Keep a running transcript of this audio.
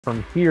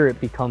From here, it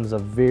becomes a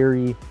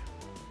very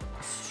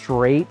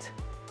straight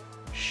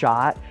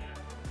shot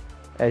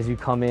as you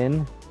come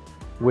in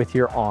with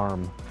your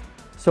arm.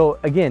 So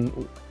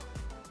again,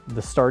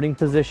 the starting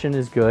position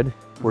is good,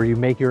 where you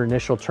make your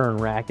initial turn,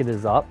 racket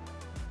is up.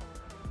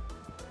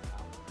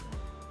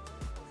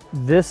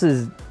 This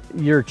is,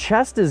 your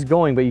chest is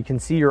going, but you can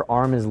see your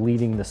arm is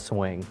leading the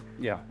swing.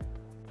 Yeah.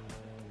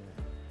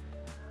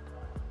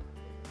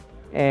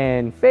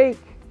 And fake.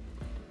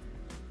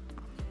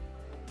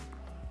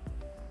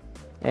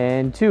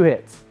 And 2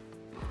 hits.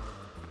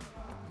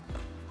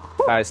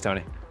 Nice,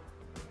 Tony.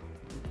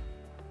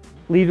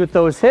 Lead with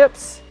those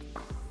hips.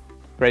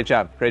 Great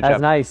job, great That's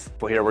job. nice.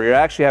 Well, here, where you're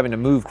actually having to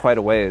move quite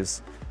a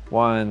ways.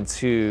 1,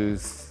 2,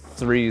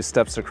 3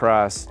 steps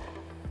across.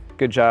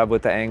 Good job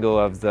with the angle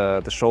of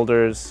the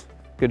shoulders.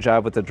 Good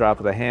job with the drop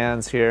of the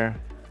hands here.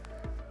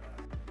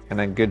 And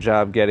then good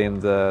job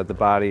getting the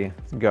body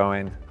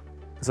going.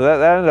 So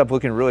that ended up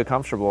looking really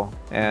comfortable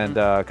and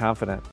confident.